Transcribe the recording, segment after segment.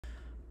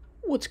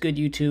What's good,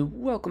 YouTube?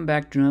 Welcome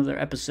back to another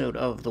episode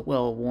of The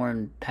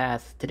Well-Worn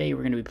Path. Today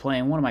we're going to be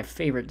playing one of my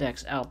favorite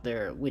decks out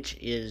there, which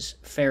is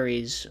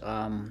fairies,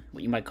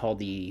 what you might call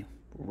the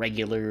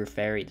regular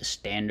fairy, the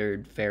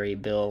standard fairy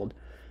build.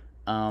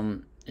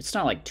 It's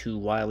not like too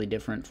wildly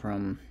different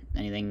from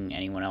anything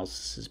anyone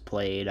else has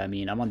played. I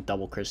mean, I'm on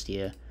double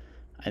Christia.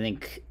 I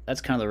think that's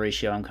kind of the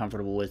ratio I'm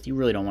comfortable with. You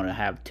really don't want to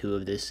have two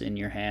of this in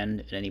your hand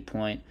at any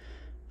point.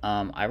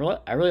 I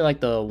really like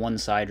the one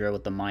Sidra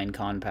with the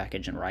Minecon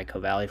package and Raikou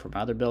Valley for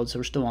my other builds, so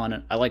we're still on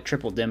it. I like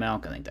triple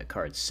Dimmalk. I think that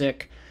card's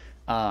sick.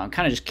 I'm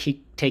kind of just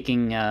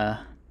taking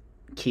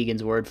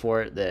Keegan's word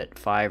for it that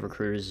 5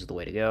 recruiters is the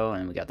way to go,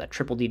 and we got that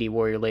triple DD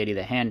Warrior Lady,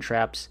 the hand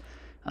traps,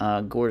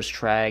 Gore's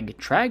Trag.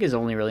 Trag is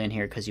only really in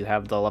here because you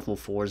have the level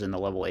 4s and the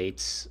level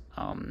 8s,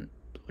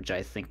 which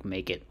I think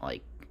make it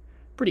like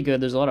pretty good.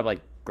 There's a lot of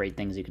like great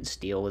things you can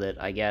steal with it,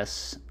 I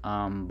guess,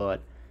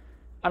 but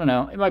I don't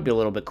know, it might be a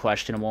little bit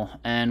questionable,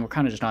 and we're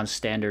kind of just on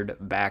standard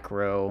back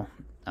row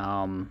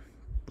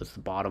with the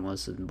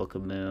Bottomless and Book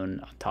of Moon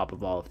on top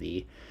of all of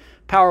the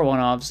power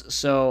one-offs.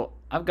 So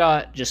I've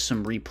got just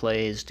some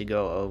replays to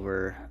go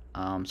over,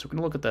 so we're going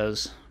to look at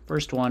those.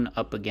 First one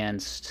up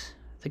against,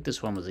 I think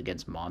this one was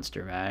against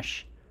Monster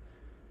Mash.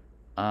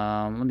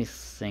 Let me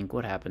think,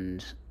 what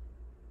happened?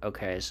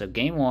 Okay, so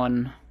game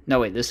 1,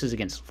 no wait, this is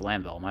against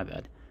Flamvel, my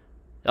bad.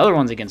 The other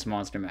one's against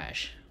Monster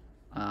Mash.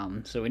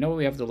 So we know what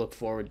we have to look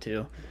forward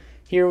to.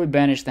 Here we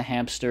banish the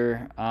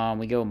hamster.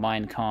 We go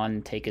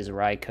Minecon, take his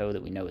Raikou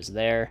that we know is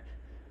there.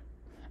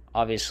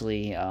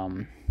 Obviously,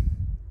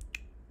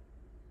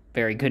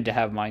 very good to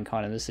have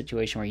Minecon in this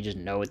situation where you just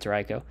know it's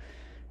Raikou.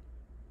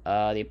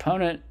 The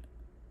opponent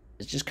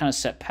is just kind of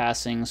set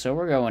passing, so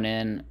we're going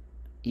in.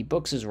 He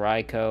books his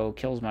Raikou,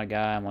 kills my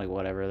guy. I'm like,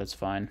 whatever, that's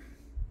fine.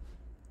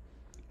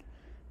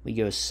 We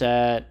go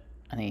set.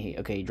 I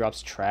think he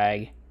drops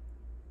Trag.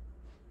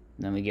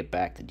 Then we get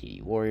back to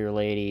DD Warrior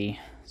Lady.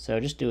 So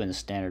just doing the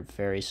standard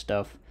fairy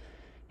stuff.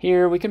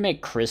 Here we can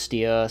make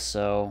Christia,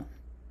 so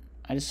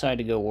I decided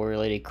to go Warrior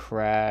Lady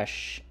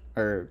Crash,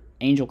 or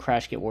Angel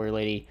Crash, get Warrior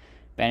Lady,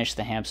 banish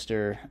the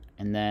hamster,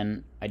 and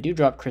then I do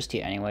drop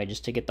Christia anyway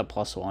just to get the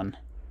 +1.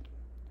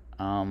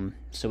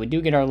 So we do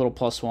get our little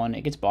 +1.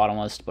 It gets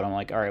Bottomless, but I'm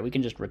like, alright, we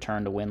can just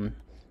return to win.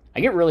 I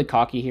get really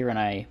cocky here and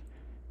I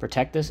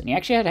protect this, and he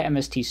actually had an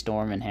MST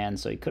Storm in hand,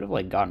 so he could have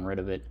like gotten rid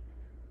of it.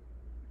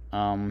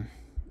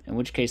 In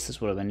which case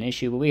this would have been an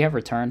issue, but we have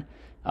return.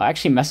 I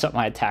actually messed up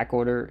my attack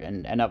order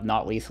and end up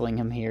not lethaling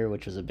him here,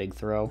 which was a big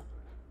throw.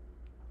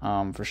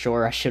 For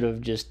sure, I should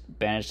have just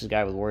banished this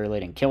guy with Warrior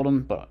Lady and killed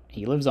him, but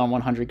he lives on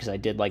 100 because I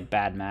did like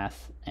bad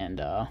math.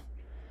 And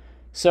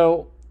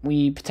so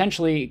we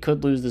potentially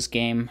could lose this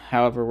game.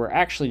 However, we're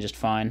actually just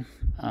fine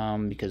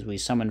because we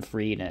summon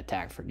freed and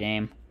attack for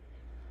game.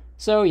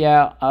 So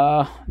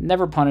yeah,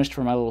 never punished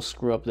for my little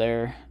screw up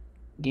there.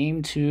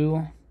 Game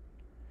 2.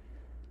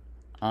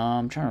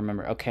 I'm trying to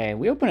remember. Okay,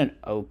 we open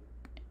an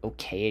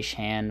okay-ish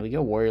hand. We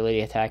go Warrior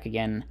Lady attack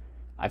again.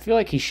 I feel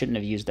like he shouldn't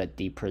have used that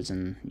Deep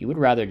Prison. You would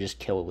rather just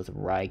kill it with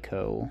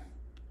Raikou.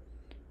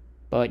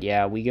 But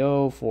yeah, we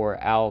go for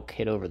Alk,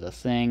 hit over the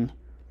thing.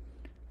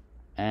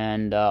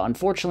 And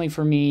unfortunately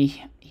for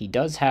me, he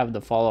does have the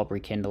follow-up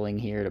Rekindling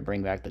here to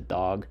bring back the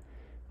dog,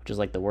 which is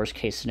like the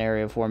worst-case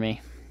scenario for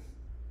me.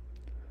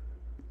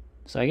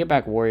 So I get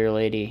back Warrior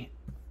Lady.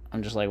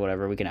 I'm just like,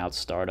 whatever, we can out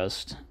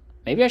Stardust.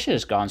 Maybe I should have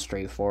just gone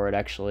straight forward,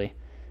 actually.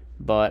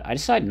 But I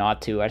decided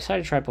not to. I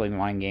decided to try playing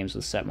mind games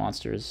with set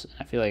monsters.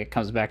 I feel like it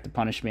comes back to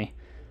punish me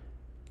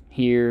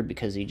here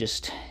because he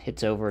just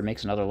hits over and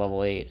makes another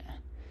level 8.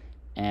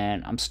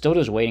 And I'm still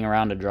just waiting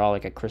around to draw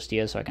like a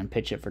Christia so I can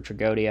pitch it for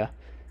Tragodia.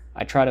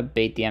 I try to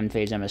bait the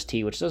end-phase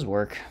MST, which does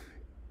work.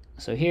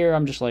 So here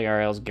I'm just like,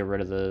 alright, let's get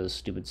rid of the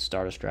stupid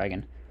Stardust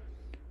Dragon.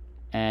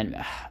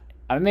 And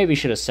I maybe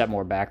should have set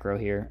more back row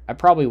here. I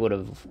probably would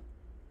have...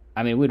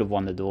 I mean, we'd have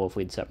won the duel if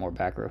we'd set more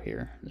back row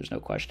here. There's no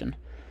question.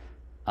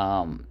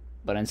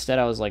 But instead,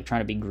 I was like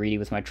trying to be greedy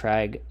with my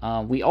Trag.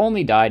 We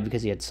only died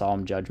because he had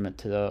Solemn Judgment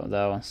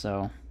though,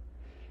 so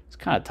it's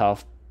kind of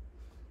tough.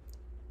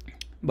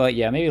 But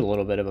yeah, maybe a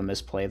little bit of a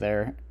misplay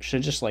there. Should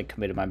have just like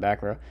committed my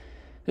back row.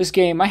 This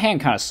game, my hand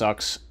kind of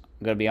sucks.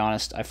 I'm gonna be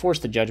honest. I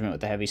forced the Judgment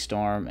with the Heavy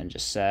Storm and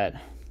just set.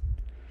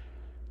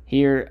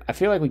 Here, I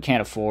feel like we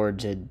can't afford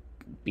to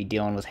be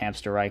dealing with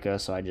Hamster Raikou,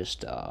 so I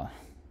just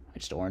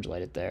Orange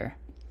Light it there.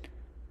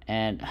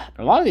 And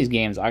a lot of these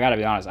games, I gotta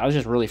be honest, I was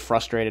just really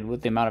frustrated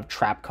with the amount of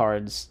trap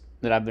cards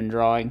that I've been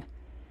drawing.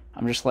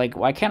 I'm just like,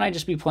 why can't I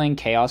just be playing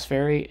Chaos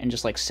Fairy and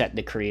just like set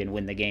Decree and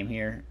win the game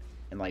here?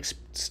 And like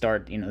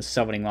start,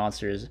 summoning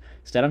monsters.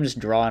 Instead, I'm just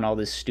drawing all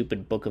this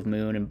stupid Book of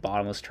Moon and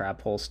Bottomless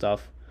Trap Hole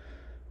stuff.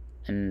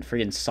 And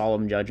freaking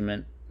Solemn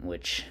Judgment,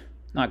 which,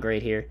 not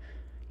great here.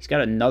 He's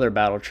got another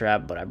Battle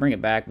Trap, but I bring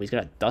it back, but he's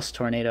got a Dust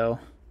Tornado.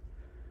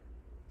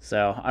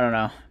 So, I don't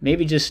know.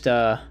 Maybe just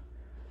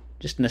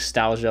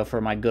nostalgia for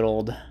my good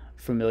old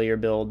familiar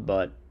build,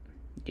 but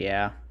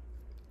yeah.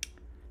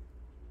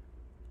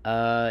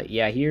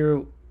 Yeah,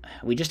 here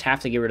we just have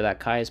to get rid of that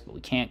Kais, but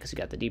we can't because he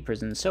got the Deep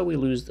Prison, so we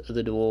lose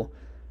the duel.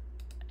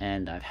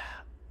 And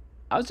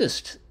I was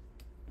just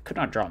could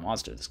not draw a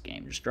monster this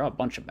game. Just draw a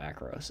bunch of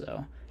back row.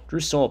 So drew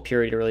Soul of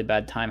Purity at a really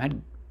bad time.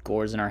 Had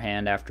Gores in our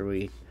hand after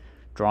we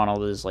drawn all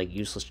those like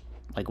useless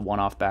like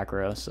one-off back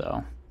row.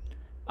 So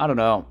I don't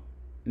know.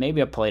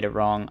 Maybe I played it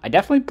wrong. I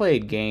definitely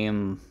played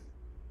games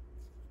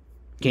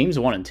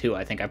 1 and 2.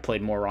 I think I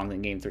played more wrong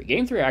than game 3.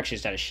 Game 3 I actually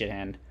just had a shit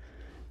hand.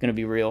 Gonna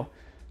be real.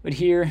 But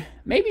here,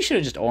 maybe you should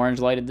have just orange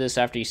lighted this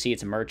after you see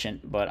it's a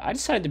merchant, but I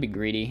decided to be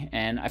greedy,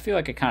 and I feel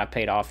like it kind of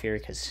paid off here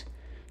because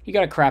he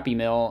got a crappy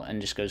mill and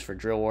just goes for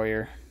Drill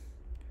Warrior.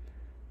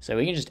 So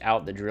we can just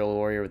out the Drill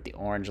Warrior with the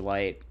orange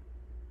light,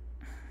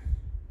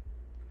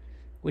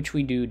 which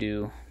we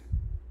do.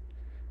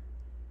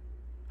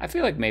 I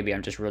feel like maybe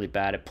I'm just really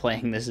bad at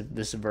playing this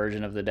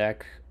version of the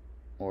deck,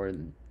 or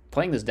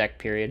playing this deck,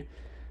 period.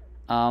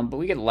 But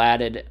we get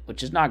ladded,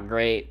 which is not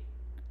great.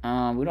 We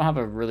don't have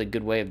a really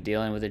good way of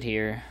dealing with it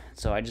here,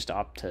 so I just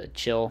opt to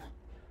chill.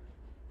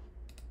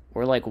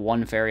 We're like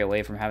 1 fairy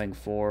away from having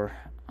 4.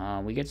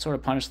 We get sort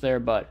of punished there,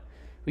 but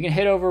we can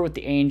hit over with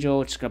the Angel,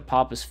 which is going to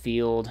pop his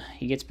field.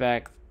 He gets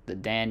back the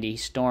Dandy,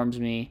 storms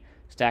me,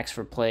 stacks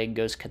for Plague,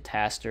 goes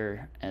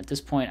Cataster. And at this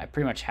point, I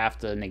pretty much have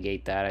to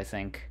negate that, I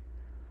think,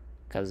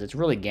 because it's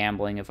really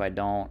gambling if I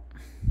don't.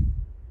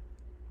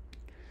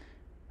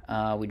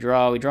 We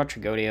draw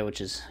Tragodia,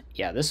 which is,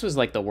 yeah, this was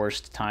like the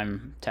worst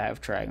time to have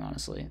Trag,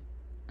 honestly.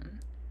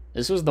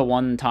 This was the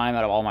one time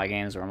out of all my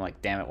games where I'm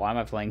like, damn it, why am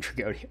I playing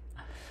Tragodia?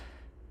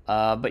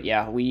 But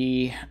yeah,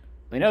 we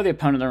know the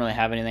opponent doesn't really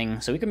have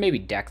anything, so we can maybe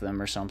deck them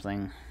or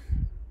something.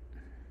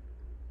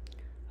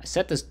 I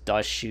set this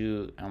Dust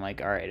Shoot, and I'm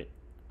like, alright,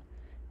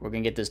 we're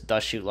going to get this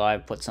Dust Shoot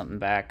live, put something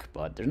back,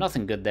 but there's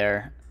nothing good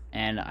there.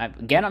 And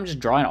I'm just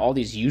drawing all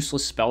these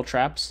useless spell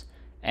traps.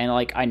 And,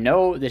 like, I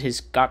know that he's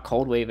got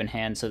Cold Wave in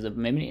hand, so the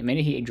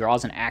minute he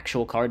draws an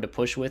actual card to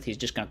push with, he's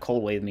just going to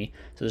Cold Wave me.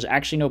 So there's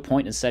actually no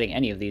point in setting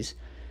any of these.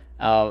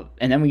 And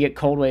then we get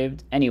Cold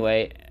Waved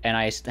anyway, and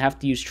I have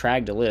to use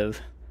Trag to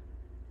live.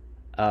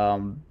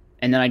 And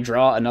then I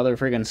draw another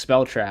friggin'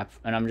 Spell Trap,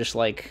 and I'm just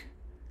like,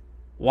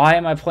 why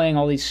am I playing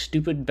all these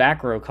stupid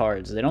back row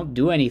cards? They don't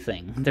do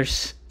anything. They're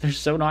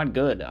so not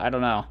good. I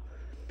don't know.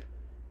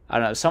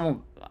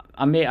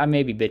 I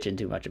may be bitching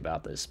too much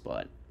about this,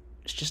 but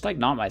it's just like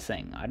not my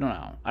thing. I don't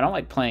know. I don't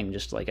like playing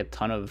just like a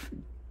ton of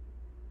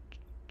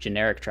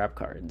generic trap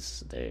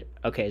cards.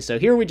 Okay, so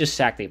here we just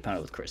sack the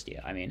opponent with Christia.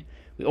 I mean,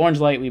 we orange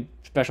light, we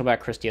special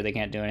back Christia, they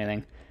can't do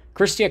anything.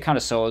 Christia kind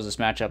of solos this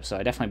matchup, so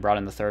I definitely brought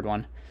in the third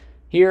one.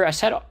 Here, I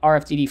set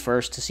RFDD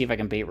first to see if I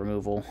can bait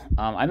removal.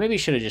 I maybe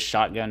should have just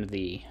shotgunned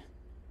the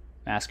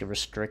Mask of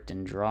Restrict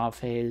and draw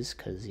phase,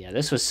 because, yeah,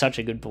 this was such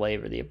a good play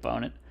for the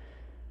opponent.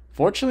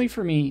 Fortunately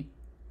for me,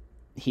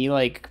 he,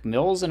 like,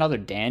 mills another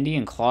Dandy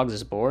and clogs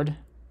his board.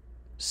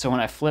 So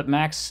when I flip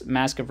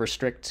Mask of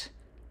Restrict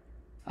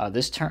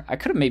this turn, I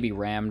could have maybe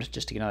rammed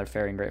just to get another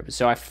Fairy Engrave.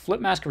 So I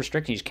flip Mask of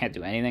Restrict and he just can't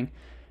do anything.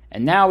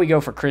 And now we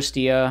go for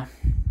Christia.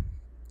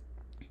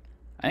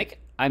 I think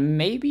I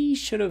maybe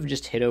should have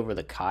just hit over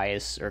the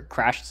Caius, or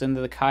crashed into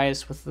the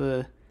Caius with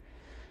the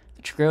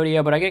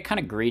Tragodia, but I get kind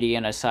of greedy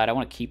and I decide I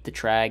want to keep the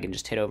Trag and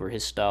just hit over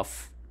his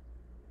stuff.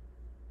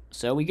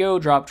 So we go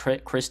drop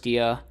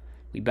Christia.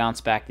 We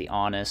bounce back the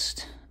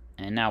Honest,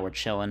 and now we're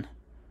chilling.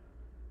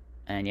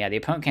 And yeah, the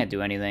opponent can't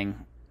do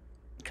anything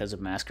because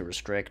of Mask of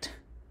Restrict.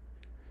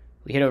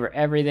 We hit over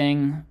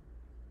everything.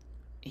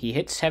 He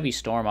hits Heavy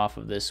Storm off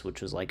of this,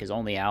 which was like his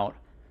only out.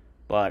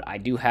 But I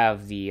do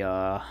have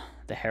the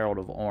Herald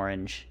of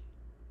Orange.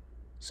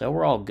 So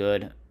we're all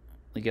good.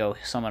 We go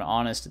summon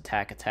Honest,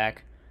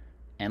 attack.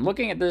 And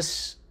looking at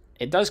this,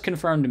 it does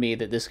confirm to me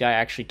that this guy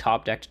actually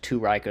top decked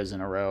 2 Raikos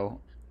in a row.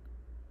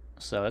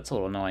 So that's a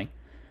little annoying.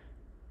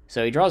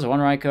 So he draws 1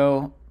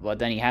 Raiko, but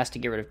then he has to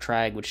get rid of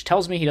Trag, which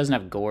tells me he doesn't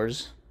have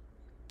Gores.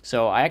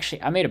 So I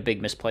made a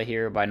big misplay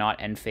here by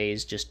not end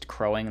phase just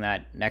crowing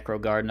that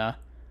Necro Gardna,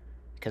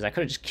 because I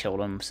could have just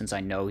killed him since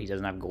I know he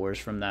doesn't have Gores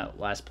from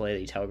that last play that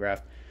he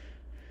telegraphed.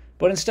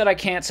 But instead I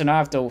can't, so now I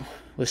have to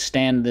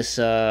withstand this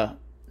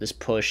this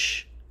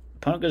push.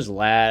 Opponent goes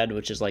Lad,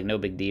 which is like no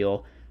big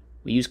deal.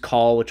 We use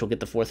Call, which will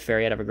get the 4th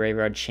Fairy out of a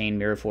graveyard, chain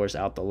Mirror Force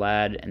out the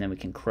Lad, and then we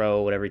can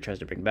Crow whatever he tries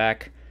to bring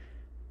back.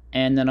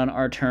 And then on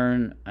our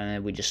turn,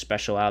 we just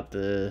special out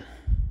the...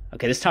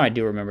 Okay, this time I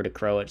do remember to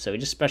Crow it, so we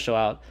just special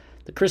out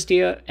the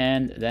Christia,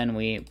 and then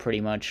we pretty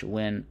much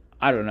win.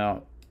 I don't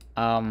know.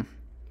 I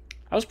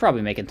was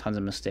probably making tons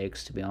of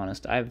mistakes, to be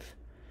honest. I've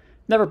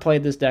never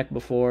played this deck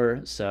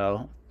before,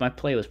 so my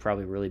play was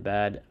probably really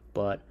bad,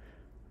 but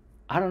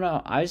I don't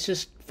know. I was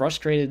just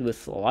frustrated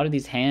with a lot of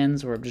these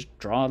hands where I'm just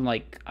drawing,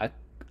 like...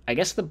 I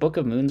guess the Book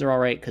of Moons are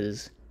alright,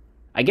 because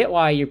I get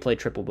why you play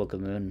triple Book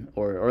of Moon,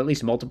 or at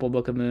least multiple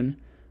Book of Moon,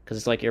 because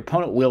it's like your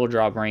opponent will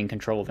draw Brain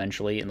Control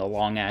eventually in the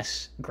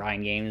long-ass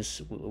grind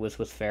games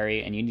with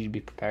Fairy, and you need to be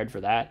prepared for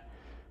that.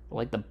 But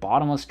like the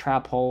bottomless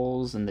trap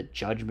holes and the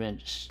Judgment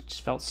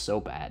just felt so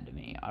bad to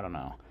me. I don't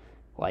know.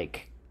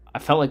 Like, I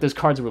felt like those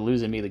cards were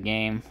losing me the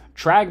game.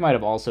 Trag might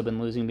have also been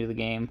losing me the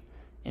game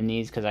in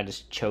these, because I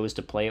just chose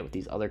to play it with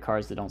these other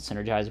cards that don't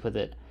synergize with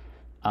it.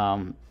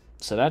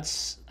 So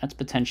that's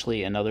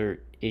potentially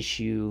another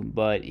issue,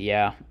 but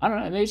yeah, I don't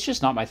know. Maybe it's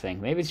just not my thing.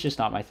 Maybe it's just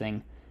not my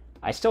thing.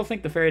 I still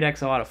think the fairy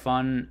deck's a lot of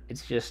fun.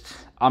 It's just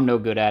I'm no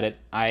good at it.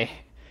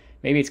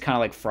 Maybe it's kind of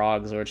like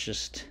frogs, or it's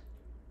just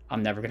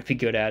I'm never gonna be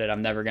good at it.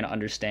 I'm never gonna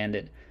understand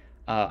it.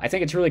 I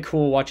think it's really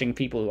cool watching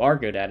people who are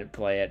good at it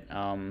play it.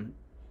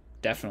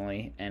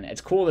 Definitely, and it's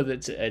cool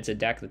that it's a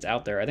deck that's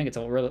out there. I think it's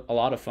a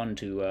lot of fun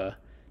to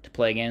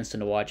play against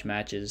and to watch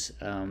matches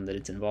that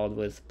it's involved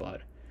with.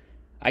 But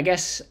I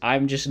guess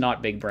I'm just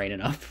not big brain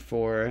enough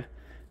for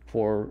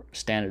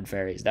standard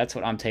fairies. That's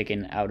what I'm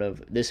taking out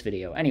of this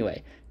video.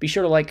 Anyway, be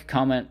sure to like,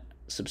 comment,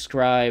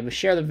 subscribe,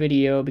 share the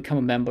video, become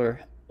a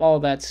member, all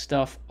that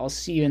stuff. I'll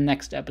see you in the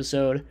next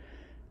episode,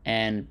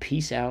 and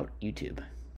peace out, YouTube.